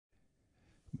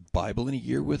Bible in a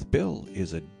Year with Bill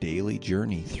is a daily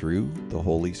journey through the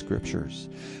Holy Scriptures.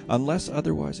 Unless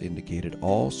otherwise indicated,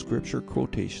 all scripture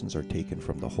quotations are taken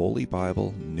from the Holy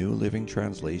Bible, New Living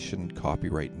Translation,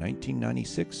 copyright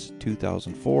 1996,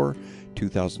 2004,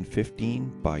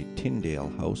 2015 by Tyndale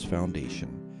House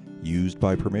Foundation. Used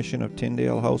by permission of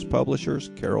Tyndale House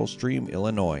Publishers, Carroll Stream,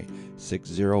 Illinois,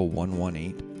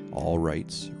 60118. All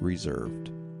rights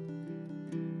reserved.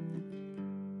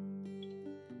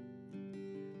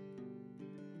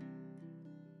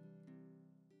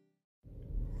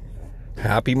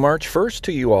 Happy March 1st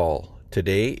to you all.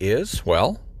 Today is,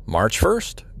 March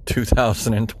 1st,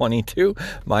 2022.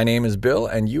 My name is Bill,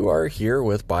 and you are here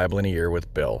with Bible in a Year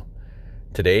with Bill.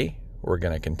 Today, we're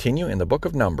going to continue in the book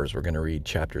of Numbers. We're going to read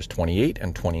chapters 28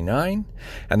 and 29,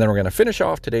 and then we're going to finish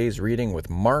off today's reading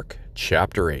with Mark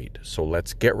chapter 8. So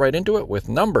let's get right into it with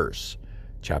Numbers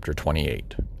chapter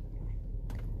 28.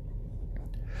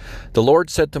 The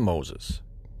Lord said to Moses,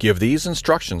 "Give these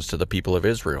instructions to the people of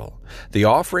Israel. The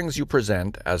offerings you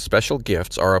present as special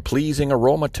gifts are a pleasing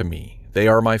aroma to me. They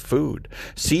are my food.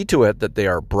 See to it that they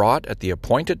are brought at the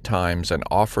appointed times and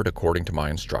offered according to my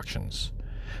instructions.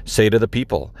 Say to the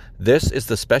people, this is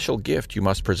the special gift you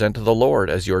must present to the Lord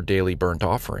as your daily burnt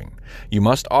offering. You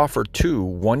must offer 2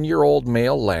 one-year-old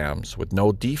male lambs with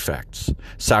no defects.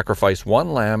 Sacrifice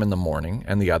 1 lamb in the morning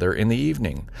and the other in the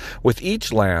evening. With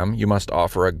each lamb you must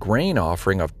offer a grain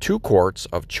offering of 2 quarts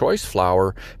of choice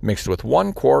flour mixed with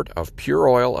 1 quart of pure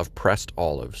oil of pressed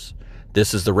olives.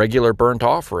 This is the regular burnt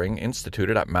offering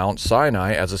instituted at Mount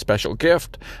Sinai as a special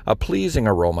gift, a pleasing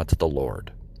aroma to the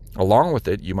Lord. Along with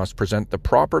it, you must present the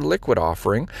proper liquid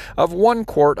offering of 1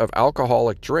 quart of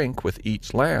alcoholic drink with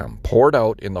each lamb, poured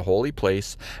out in the holy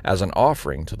place as an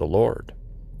offering to the Lord.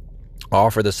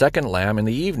 Offer the second lamb in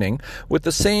the evening with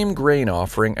the same grain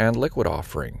offering and liquid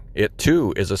offering. It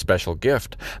too is a special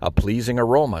gift, a pleasing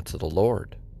aroma to the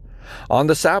Lord. On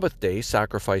the Sabbath day,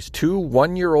 sacrifice 2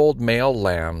 one-year-old male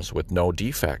lambs with no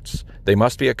defects. They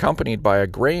must be accompanied by a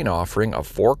grain offering of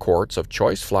 4 quarts of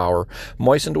choice flour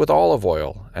moistened with olive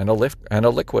oil and a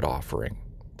liquid offering.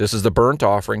 This is the burnt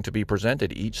offering to be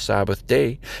presented each Sabbath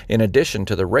day, in addition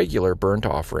to the regular burnt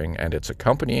offering and its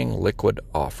accompanying liquid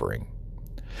offering.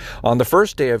 On the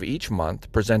first day of each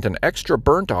month, present an extra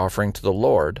burnt offering to the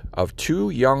Lord of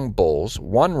 2 young bulls,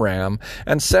 1 ram,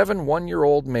 and 7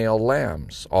 one-year-old male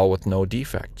lambs, all with no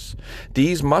defects.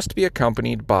 These must be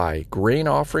accompanied by grain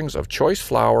offerings of choice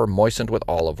flour moistened with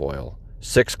olive oil,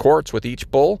 6 quarts with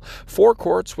each bull, 4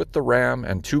 quarts with the ram,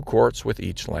 and 2 quarts with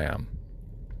each lamb.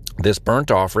 This burnt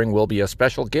offering will be a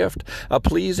special gift, a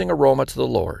pleasing aroma to the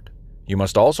Lord. You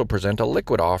must also present a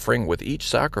liquid offering with each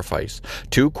sacrifice,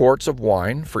 2 quarts of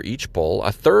wine for each bull,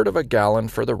 1/3 of a gallon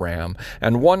for the ram,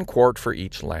 and 1 quart for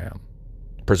each lamb.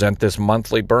 Present this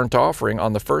monthly burnt offering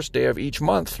on the first day of each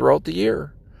month throughout the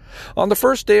year. On the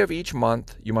first day of each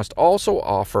month, you must also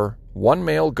offer 1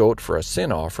 male goat for a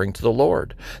sin offering to the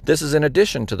Lord. This is in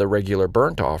addition to the regular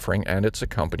burnt offering and its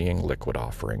accompanying liquid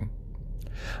offering.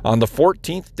 On the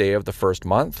 14th day of the first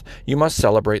month, you must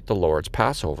celebrate the Lord's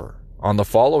Passover. On the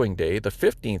following day, the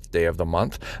 15th day of the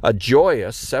month, a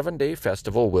joyous 7-day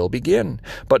festival will begin,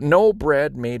 but no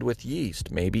bread made with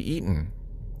yeast may be eaten.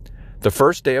 The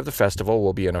first day of the festival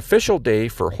will be an official day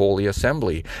for Holy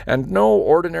Assembly, and no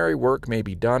ordinary work may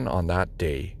be done on that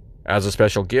day. As a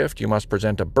special gift, you must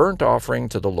present a burnt offering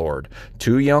to the Lord,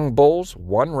 2 young bulls,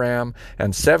 1 ram,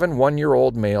 and 7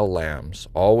 one-year-old male lambs,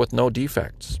 all with no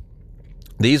defects.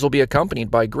 These will be accompanied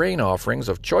by grain offerings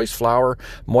of choice flour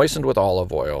moistened with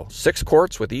olive oil, 6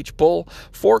 quarts with each bull,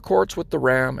 4 quarts with the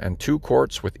ram, and 2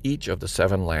 quarts with each of the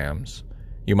 7 lambs.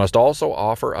 You must also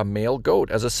offer a male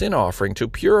goat as a sin offering to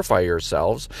purify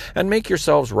yourselves and make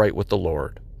yourselves right with the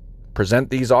Lord. Present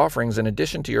these offerings in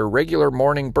addition to your regular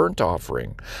morning burnt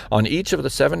offering. On each of the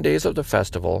 7 days of the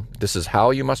festival, this is how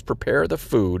you must prepare the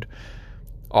food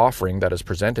offering that is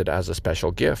presented as a special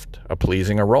gift, a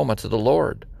pleasing aroma to the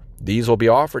Lord. These will be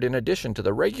offered in addition to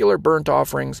the regular burnt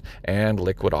offerings and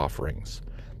liquid offerings.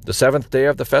 The 7th day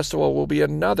of the festival will be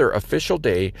another official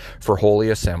day for Holy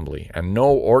Assembly, and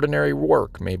no ordinary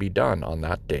work may be done on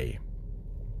that day.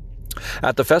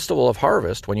 At the festival of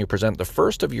harvest, when you present the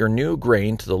first of your new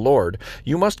grain to the Lord,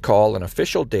 you must call an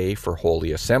official day for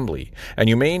Holy Assembly, and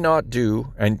you may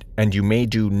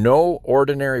do no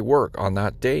ordinary work on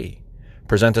that day.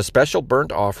 Present a special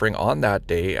burnt offering on that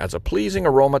day as a pleasing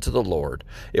aroma to the Lord.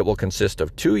 It will consist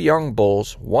of 2 young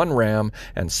bulls, 1 ram,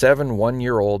 and 7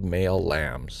 one-year-old male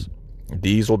lambs.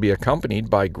 These will be accompanied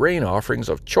by grain offerings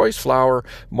of choice flour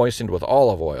moistened with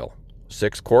olive oil,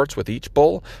 6 quarts with each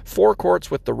bull, 4 quarts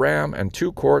with the ram, and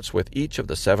 2 quarts with each of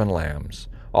the 7 lambs,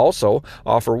 Also,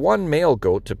 offer 1 male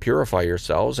goat to purify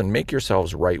yourselves and make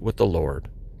yourselves right with the Lord.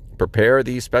 Prepare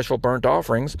these special burnt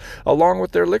offerings along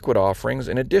with their liquid offerings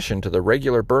in addition to the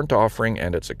regular burnt offering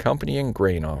and its accompanying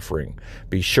grain offering.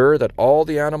 Be sure that all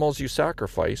the animals you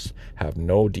sacrifice have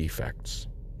no defects.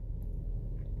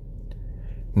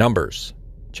 Numbers,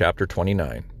 chapter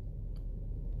 29.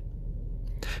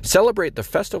 Celebrate the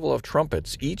Festival of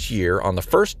Trumpets each year on the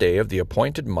first day of the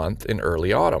appointed month in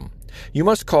early autumn. You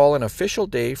must call an official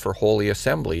day for holy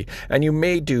assembly, and you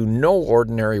may do no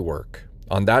ordinary work.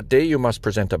 On that day you must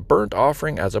present a burnt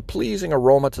offering as a pleasing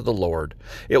aroma to the Lord.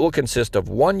 It will consist of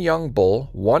 1 young bull,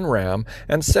 1 ram,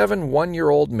 and 7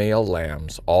 one-year-old male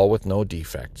lambs, all with no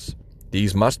defects.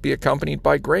 These must be accompanied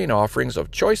by grain offerings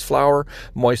of choice flour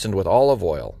moistened with olive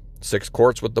oil, 6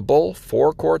 quarts with the bull,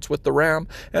 4 quarts with the ram,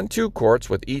 and 2 quarts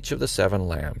with each of the 7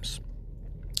 lambs.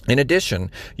 In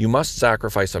addition, you must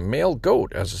sacrifice a male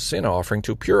goat as a sin offering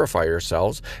to purify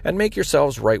yourselves and make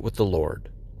yourselves right with the Lord.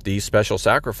 These special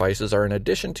sacrifices are in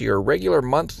addition to your regular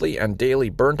monthly and daily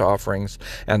burnt offerings,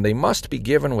 and they must be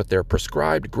given with their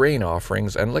prescribed grain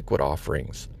offerings and liquid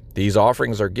offerings. These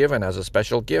offerings are given as a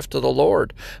special gift to the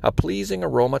Lord, a pleasing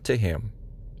aroma to Him.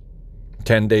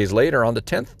 10 days later, on the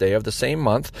 10th day of the same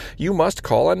month, you must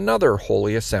call another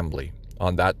holy assembly.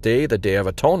 On that day, the Day of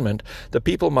Atonement, the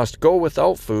people must go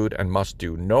without food and must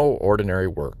do no ordinary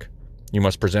work. You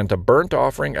must present a burnt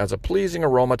offering as a pleasing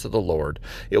aroma to the Lord.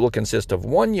 It will consist of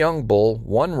 1 young bull,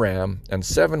 1 ram, and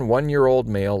 7 one-year-old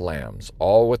male lambs,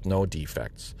 all with no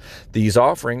defects. These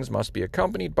offerings must be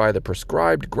accompanied by the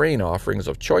prescribed grain offerings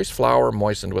of choice flour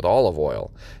moistened with olive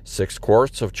oil, 6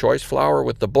 quarts of choice flour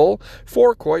with the bull,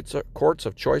 4 quarts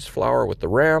of choice flour with the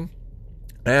ram,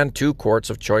 and 2 quarts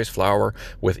of choice flour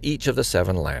with each of the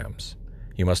 7 lambs.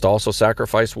 You must also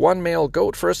sacrifice 1 male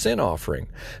goat for a sin offering.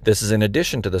 This is in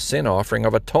addition to the sin offering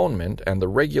of atonement and the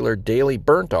regular daily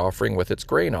burnt offering with its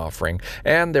grain offering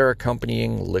and their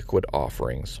accompanying liquid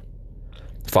offerings.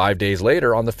 5 days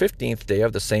later, on the 15th day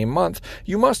of the same month,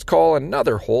 you must call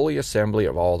another holy assembly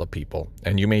of all the people,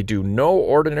 and you may do no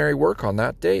ordinary work on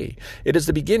that day. It is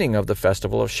the beginning of the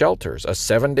Festival of Shelters, a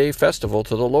 7-day festival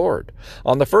to the Lord.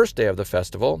 On the first day of the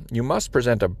festival, you must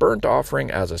present a burnt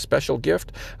offering as a special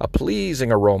gift, a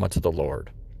pleasing aroma to the Lord.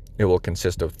 It will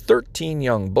consist of 13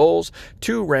 young bulls,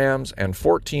 2 rams, and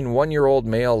 14 one-year-old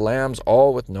male lambs,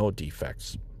 all with no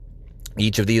defects.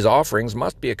 Each of these offerings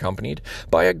must be accompanied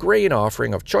by a grain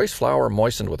offering of choice flour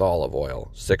moistened with olive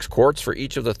oil, 6 quarts for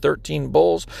each of the 13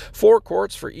 bulls, 4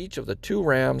 quarts for each of the 2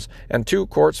 rams, and 2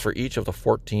 quarts for each of the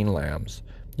 14 lambs.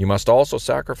 You must also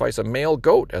sacrifice a male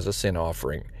goat as a sin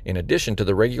offering, in addition to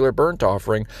the regular burnt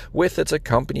offering, with its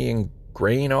accompanying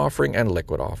grain offering and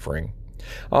liquid offering.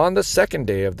 On the second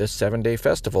day of this 7-day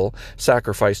festival,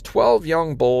 sacrifice 12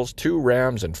 young bulls, 2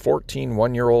 rams, and 14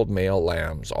 one-year-old male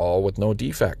lambs, all with no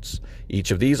defects.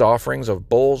 Each of these offerings of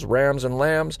bulls, rams, and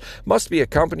lambs must be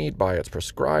accompanied by its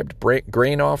prescribed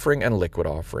grain offering and liquid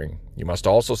offering. You must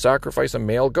also sacrifice a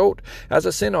male goat as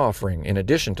a sin offering, in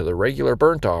addition to the regular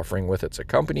burnt offering with its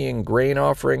accompanying grain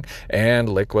offering and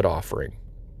liquid offering.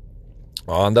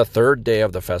 On the 3rd day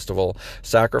of the festival,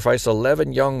 sacrifice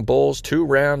 11 young bulls, 2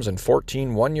 rams, and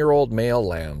 14 one-year-old male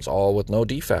lambs, all with no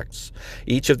defects.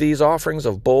 Each of these offerings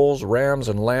of bulls, rams,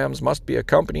 and lambs must be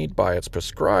accompanied by its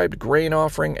prescribed grain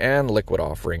offering and liquid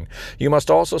offering. You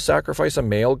must also sacrifice a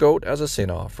male goat as a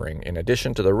sin offering, in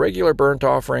addition to the regular burnt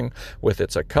offering with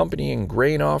its accompanying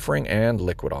grain offering and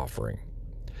liquid offering.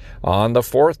 On the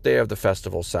 4th day of the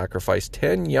festival, sacrifice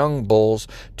 10 young bulls,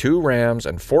 2 rams,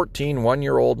 and 14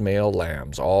 one-year-old male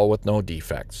lambs, all with no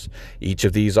defects. Each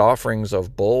of these offerings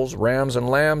of bulls, rams, and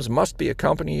lambs must be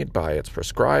accompanied by its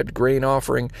prescribed grain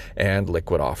offering and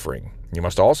liquid offering. You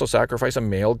must also sacrifice a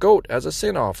male goat as a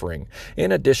sin offering,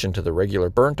 in addition to the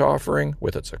regular burnt offering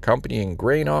with its accompanying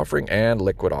grain offering and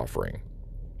liquid offering.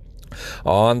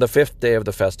 On the 5th day of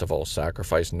the festival,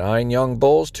 sacrifice 9 young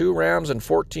bulls, 2 rams, and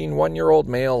 14 one-year-old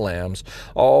male lambs,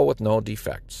 all with no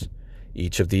defects.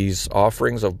 Each of these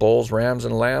offerings of bulls, rams,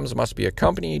 and lambs must be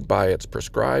accompanied by its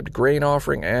prescribed grain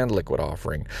offering and liquid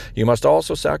offering. You must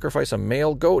also sacrifice a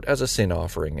male goat as a sin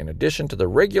offering, in addition to the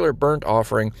regular burnt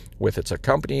offering with its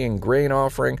accompanying grain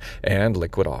offering and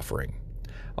liquid offering.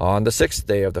 On the 6th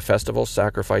day of the festival,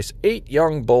 sacrifice 8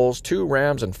 young bulls, 2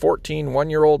 rams, and 14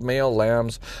 one-year-old male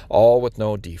lambs, all with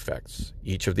no defects.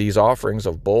 Each of these offerings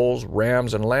of bulls,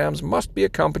 rams, and lambs must be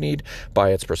accompanied by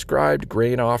its prescribed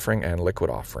grain offering and liquid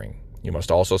offering. You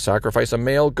must also sacrifice a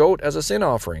male goat as a sin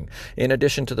offering, in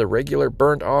addition to the regular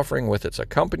burnt offering with its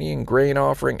accompanying grain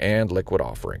offering and liquid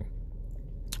offering.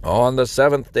 On the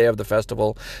 7th day of the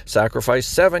festival, sacrifice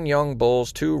 7 young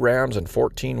bulls, 2 rams, and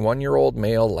 14 one-year-old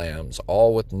male lambs,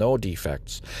 all with no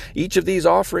defects. Each of these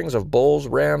offerings of bulls,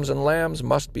 rams, and lambs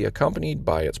must be accompanied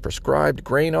by its prescribed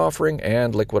grain offering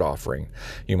and liquid offering.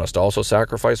 You must also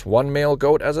sacrifice 1 male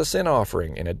goat as a sin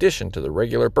offering, in addition to the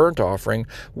regular burnt offering,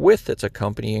 with its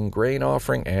accompanying grain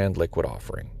offering and liquid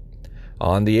offering.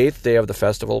 On the 8th day of the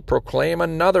festival, proclaim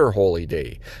another holy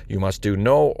day. You must do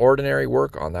no ordinary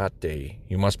work on that day.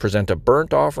 You must present a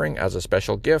burnt offering as a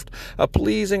special gift, a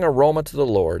pleasing aroma to the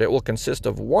Lord. It will consist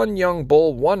of 1 young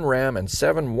bull, 1 ram, and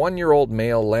 7 one-year-old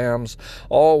male lambs,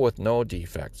 all with no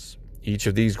defects. Each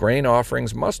of these grain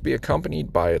offerings must be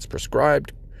accompanied by its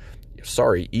prescribed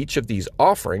Each of these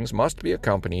offerings must be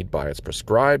accompanied by its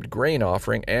prescribed grain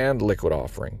offering and liquid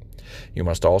offering. You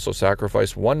must also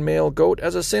sacrifice 1 male goat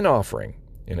as a sin offering,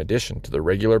 in addition to the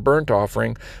regular burnt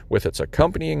offering with its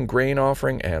accompanying grain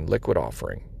offering and liquid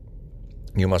offering.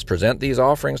 You must present these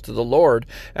offerings to the Lord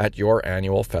at your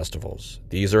annual festivals.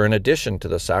 These are in addition to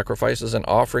the sacrifices and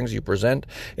offerings you present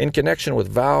in connection with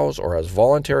vows or as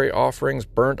voluntary offerings,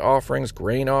 burnt offerings,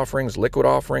 grain offerings, liquid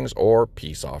offerings, or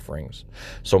peace offerings.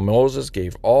 So Moses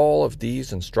gave all of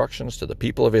these instructions to the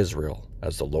people of Israel,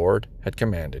 as the Lord had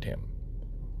commanded him.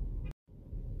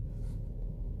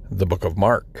 The Book of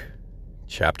Mark,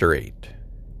 Chapter 8.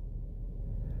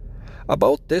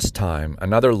 About this time,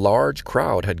 another large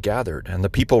crowd had gathered, and the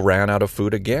people ran out of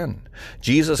food again.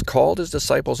 Jesus called his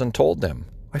disciples and told them,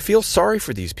 "I feel sorry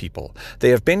for these people. They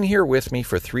have been here with me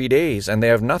for 3 days, and they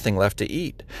have nothing left to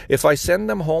eat. If I send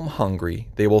them home hungry,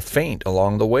 they will faint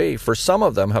along the way, for some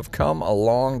of them have come a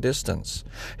long distance."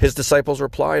 His disciples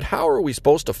replied, "How are we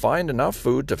supposed to find enough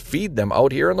food to feed them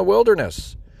out here in the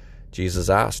wilderness?" Jesus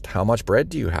asked, "How much bread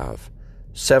do you have?"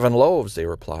 7 loaves, they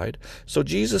replied. So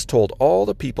Jesus told all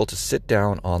the people to sit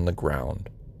down on the ground.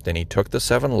 Then he took the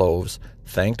 7 loaves,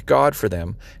 thanked God for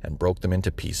them, and broke them into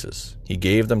pieces. He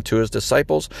gave them to his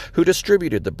disciples, who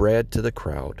distributed the bread to the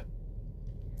crowd.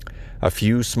 A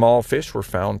few small fish were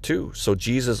found too, so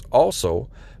Jesus also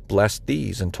blessed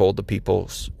these and told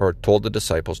the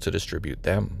disciples to distribute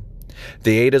them.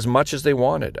 They ate as much as they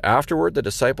wanted. Afterward, the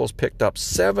disciples picked up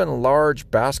 7 large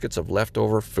baskets of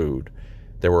leftover food.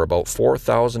 There were about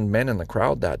 4,000 men in the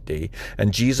crowd that day,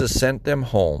 and Jesus sent them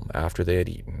home after they had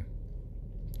eaten.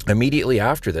 Immediately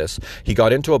after this, he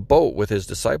got into a boat with his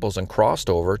disciples and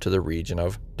crossed over to the region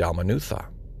of Dalmanutha.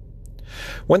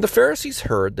 When the Pharisees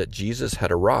heard that Jesus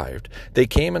had arrived, they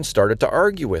came and started to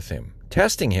argue with him.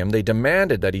 Testing him, they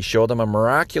demanded that he show them a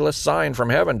miraculous sign from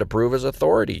heaven to prove his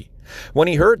authority. When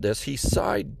he heard this, he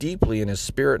sighed deeply in his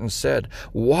spirit and said,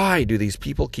 "Why do these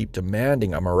people keep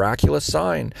demanding a miraculous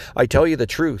sign? I tell you the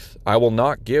truth, I will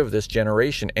not give this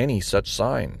generation any such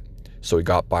sign." So he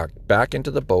got back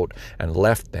into the boat and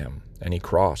left them, and he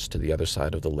crossed to the other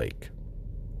side of the lake.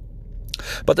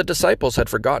 But the disciples had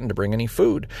forgotten to bring any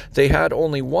food. They had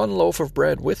only 1 loaf of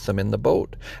bread with them in the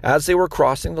boat. As they were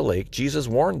crossing the lake, Jesus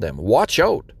warned them, "Watch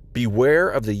out! Beware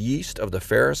of the yeast of the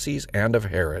Pharisees and of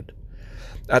Herod."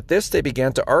 At this they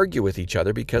began to argue with each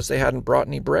other because they hadn't brought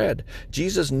any bread.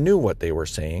 Jesus knew what they were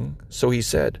saying, so he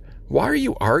said, "Why are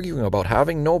you arguing about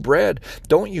having no bread?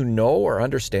 Don't you know or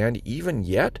understand even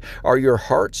yet? Are your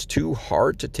hearts too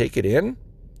hard to take it in?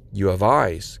 You have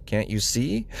eyes, can't you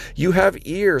see? You have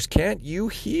ears, can't you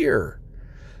hear?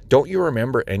 Don't you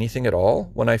remember anything at all?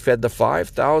 When I fed the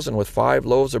 5,000 with 5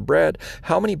 loaves of bread,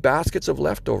 how many baskets of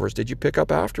leftovers did you pick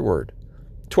up afterward?"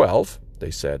 12,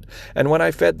 they said. "And when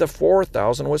I fed the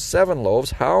 4,000 with 7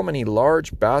 loaves, how many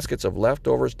large baskets of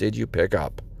leftovers did you pick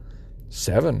up?"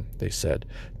 7, they said.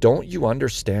 "Don't you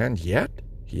understand yet?"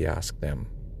 he asked them.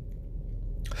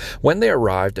 When they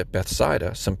arrived at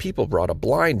Bethsaida, some people brought a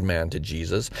blind man to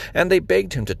Jesus, and they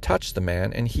begged him to touch the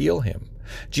man and heal him.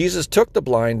 Jesus took the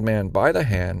blind man by the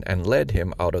hand and led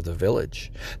him out of the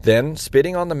village. Then,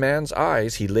 spitting on the man's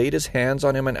eyes, he laid his hands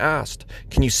on him and asked,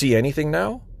 "Can you see anything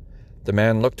now?" The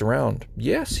man looked around.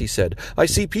 "Yes," he said, "I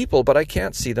see people, but I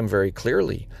can't see them very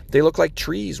clearly. They look like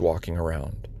trees walking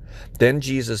around." Then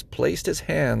Jesus placed his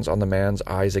hands on the man's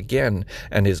eyes again,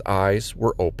 and his eyes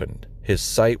were opened. His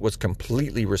sight was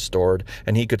completely restored,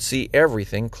 and he could see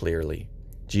everything clearly.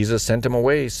 Jesus sent him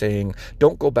away, saying,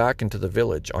 "Don't go back into the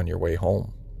village on your way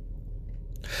home."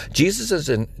 Jesus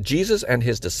and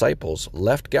his disciples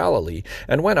left Galilee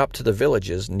and went up to the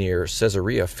villages near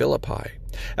Caesarea Philippi.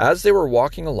 As they were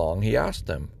walking along, he asked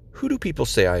them, "Who do people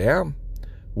say I am?"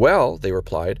 "Well," they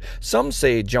replied, "some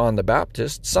say John the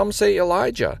Baptist, some say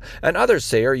Elijah, and others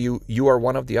say you are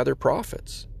one of the other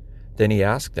prophets." Then he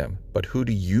asked them, "But who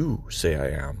do you say I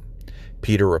am?"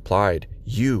 Peter replied,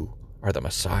 "You are the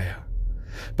Messiah."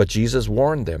 But Jesus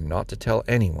warned them not to tell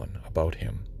anyone about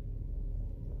him.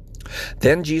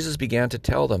 Then Jesus began to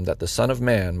tell them that the Son of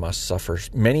Man must suffer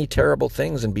many terrible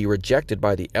things and be rejected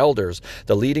by the elders,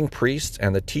 the leading priests,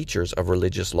 and the teachers of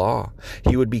religious law.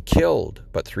 He would be killed,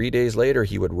 but 3 days later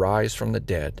he would rise from the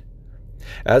dead.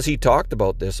 As he talked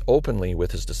about this openly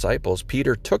with his disciples,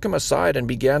 Peter took him aside and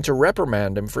began to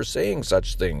reprimand him for saying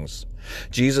such things.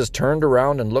 Jesus turned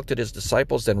around and looked at his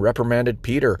disciples, then reprimanded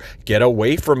Peter. "Get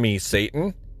away from me,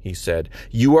 Satan," he said.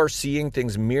 "You are seeing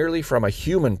things merely from a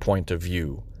human point of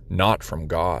view, not from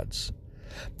God's."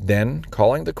 Then,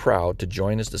 calling the crowd to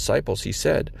join his disciples, he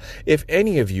said, "If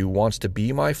any of you wants to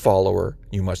be my follower,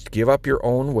 you must give up your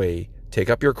own way, take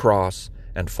up your cross,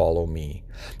 and follow me.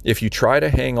 If you try to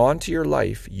hang on to your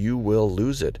life, you will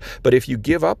lose it. But if you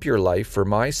give up your life for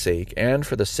my sake and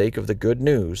for the sake of the good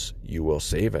news, you will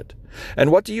save it.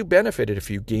 And what do you benefit if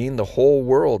you gain the whole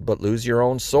world but lose your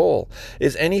own soul?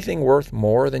 Is anything worth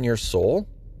more than your soul?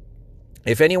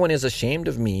 If anyone is ashamed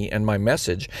of me and my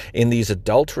message in these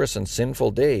adulterous and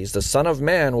sinful days, the Son of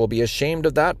Man will be ashamed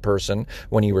of that person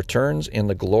when he returns in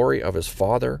the glory of his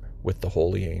Father with the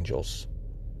holy angels."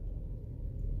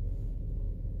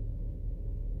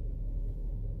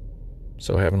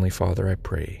 So, Heavenly Father, I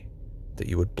pray that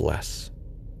you would bless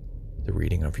the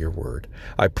reading of your word.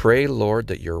 I pray, Lord,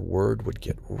 that your word would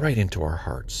get right into our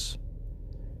hearts,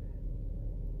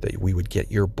 that we would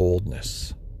get your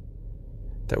boldness,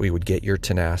 that we would get your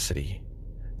tenacity,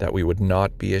 that we would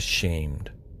not be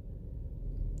ashamed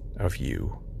of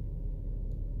you.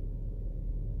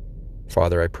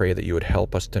 Father, I pray that you would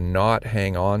help us to not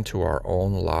hang on to our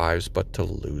own lives, but to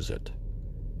lose it,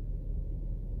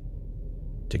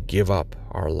 to give up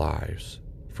our lives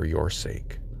for your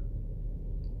sake.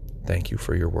 Thank you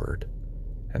for your word.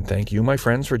 And thank you, my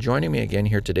friends, for joining me again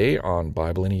here today on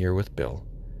Bible in a Year with Bill.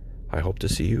 I hope to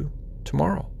see you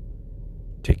tomorrow.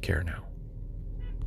 Take care now.